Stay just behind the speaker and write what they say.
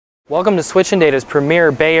Welcome to Switch and Data's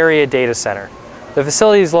premier Bay Area data center. The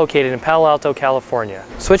facility is located in Palo Alto, California.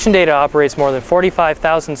 Switch and Data operates more than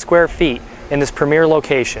 45,000 square feet in this premier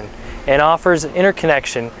location and offers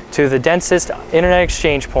interconnection to the densest Internet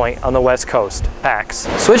exchange point on the West Coast, PAIX.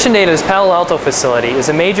 Switch and Data's Palo Alto facility is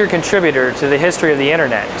a major contributor to the history of the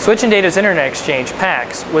Internet. Switch and Data's Internet exchange,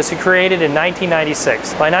 PAIX, was created in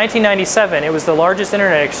 1996. By 1997, it was the largest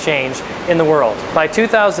Internet exchange in the world. By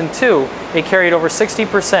 2002, it carried over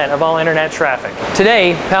 60% of all Internet traffic.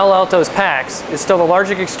 Today, Palo Alto's PAIX is still the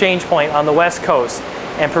largest exchange point on the West Coast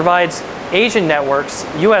and provides Asian networks,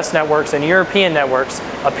 US networks, and European networks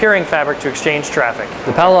a peering fabric to exchange traffic.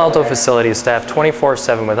 The Palo Alto facility is staffed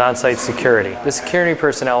 24/7 with on-site security. The security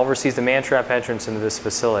personnel oversees the man-trap entrance into this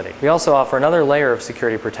facility. We also offer another layer of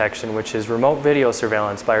security protection, which is remote video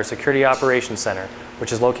surveillance by our Security Operations Center,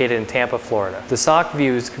 which is located in Tampa, Florida. The SOC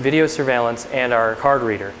views video surveillance and our card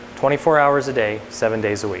reader 24 hours a day, 7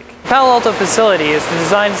 days a week. Palo Alto facility is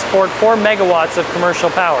designed to support 4 megawatts of commercial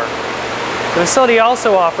power. The facility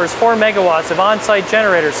also offers 4 megawatts of on-site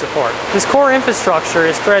generator support. This core infrastructure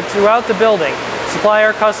is spread throughout the building to supply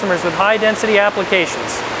our customers with high-density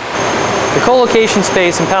applications. The co-location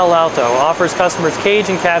space in Palo Alto offers customers cage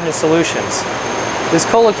and cabinet solutions. This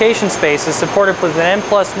co-location space is supported with an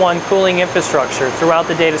N+1 cooling infrastructure throughout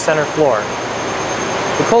the data center floor.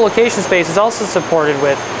 The co-location space is also supported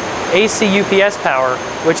with AC UPS power,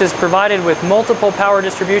 which is provided with multiple power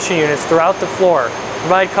distribution units throughout the floor to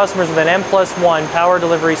provide customers with an N+1 power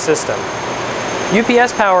delivery system.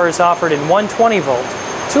 UPS power is offered in 120 volt,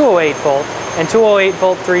 208 volt, and 208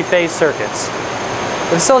 volt three-phase circuits.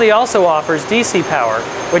 The facility also offers DC power,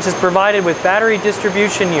 which is provided with battery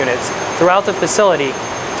distribution units throughout the facility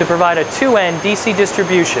to provide a 2N DC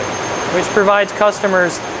distribution, which provides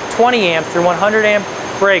customers 20 amp through 100 amp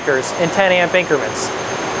breakers in 10 amp increments.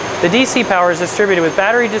 The DC power is distributed with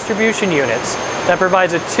battery distribution units that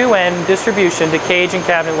provides a 2N distribution to cage and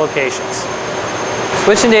cabinet locations.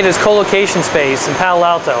 Switch and Data's co-location space in Palo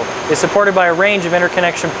Alto is supported by a range of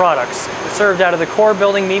interconnection products served out of the core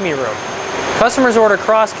building Meet Me room. Customers order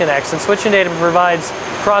cross connects, and Switch and Data provides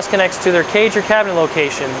cross connects to their cage or cabinet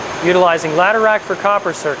location utilizing ladder rack for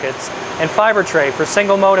copper circuits and fiber tray for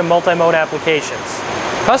single mode and multi-mode applications.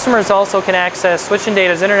 Customers also can access Switch and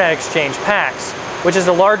Data's Internet exchange, PAIX, which is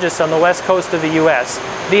the largest on the west coast of the US,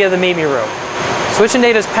 via the Meet Me room. Switch and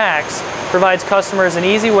Data's PAIX provides customers an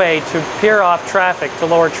easy way to peer off traffic to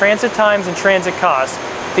lower transit times and transit costs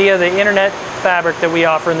via the Internet fabric that we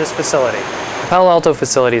offer in this facility. The Palo Alto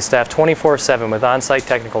facility is staffed 24/7 with on-site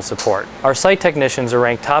technical support. Our site technicians are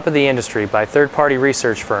ranked top of the industry by third-party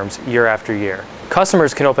research firms year after year.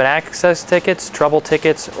 Customers can open access tickets, trouble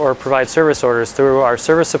tickets, or provide service orders through our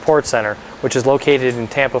Service Support Center, which is located in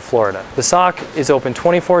Tampa, Florida. The SOC is open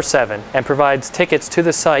 24/7 and provides tickets to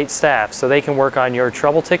the site staff so they can work on your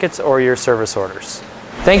trouble tickets or your service orders.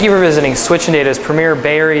 Thank you for visiting Switch and Data's premier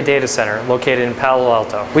Bay Area data center located in Palo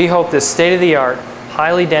Alto. We hope this state-of-the-art,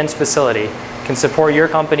 highly dense facility can support your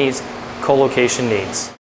company's co-location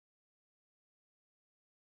needs.